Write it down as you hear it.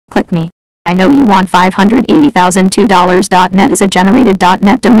Click me. I know you want $580,002. .net is a generated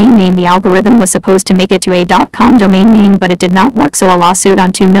 .net domain name. The algorithm was supposed to make it to a .com domain name, but it did not work, so a lawsuit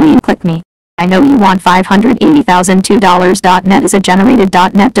on 2 million. Click me. I know you want $580,002. .net is a generated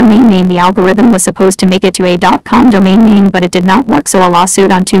 .net domain name. The algorithm was supposed to make it to a .com domain name, but it did not work, so a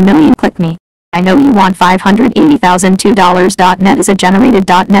lawsuit on 2 million. Click me. I know you want $580,002. .net is a generated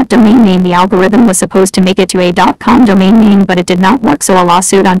 .net domain name. The algorithm was supposed to make it to a .com domain name, but it did not work, so a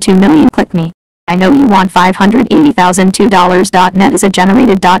lawsuit on 2 million. Click me. I know you want $580,002. .net is a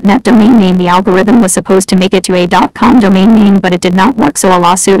generated .net domain name. The algorithm was supposed to make it to a .com domain name, but it did not work, so a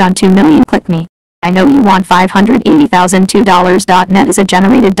lawsuit on 2 million. Click me. I know you want $580,002. .net is a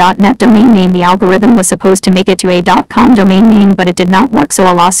generated .net domain name. The algorithm was supposed to make it to a .com domain name, but it did not work, so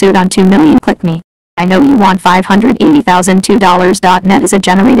a lawsuit on 2 million. Click me. I know you want $580,002. .net is a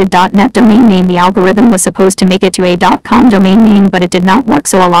generated .net domain name. The algorithm was supposed to make it to a .com domain name, but it did not work,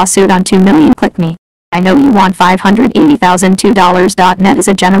 so a lawsuit on 2 million. Click me. I know you want $580,002. .net is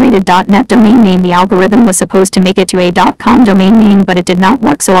a generated .net domain name. The algorithm was supposed to make it to a .com domain name, but it did not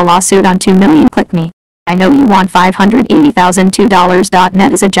work, so a lawsuit on 2 million. Click me. I know you want $580,002.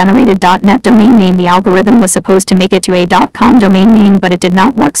 .net is a generated .net domain name. The algorithm was supposed to make it to a .com domain name, but it did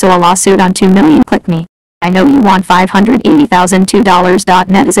not work, so a lawsuit on 2 million. Click me. I know you want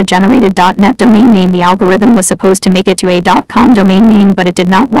 $580,002. .net is a generated .net domain name. The algorithm was supposed to make it to a .com domain name, but it did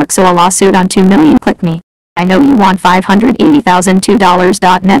not work, so a lawsuit on 2 million. Click me. I know you want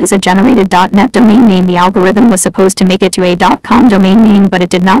 $580,002. .net is a generated .net domain name. The algorithm was supposed to make it to a .com domain name, but it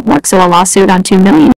did not work, so a lawsuit on 2 million.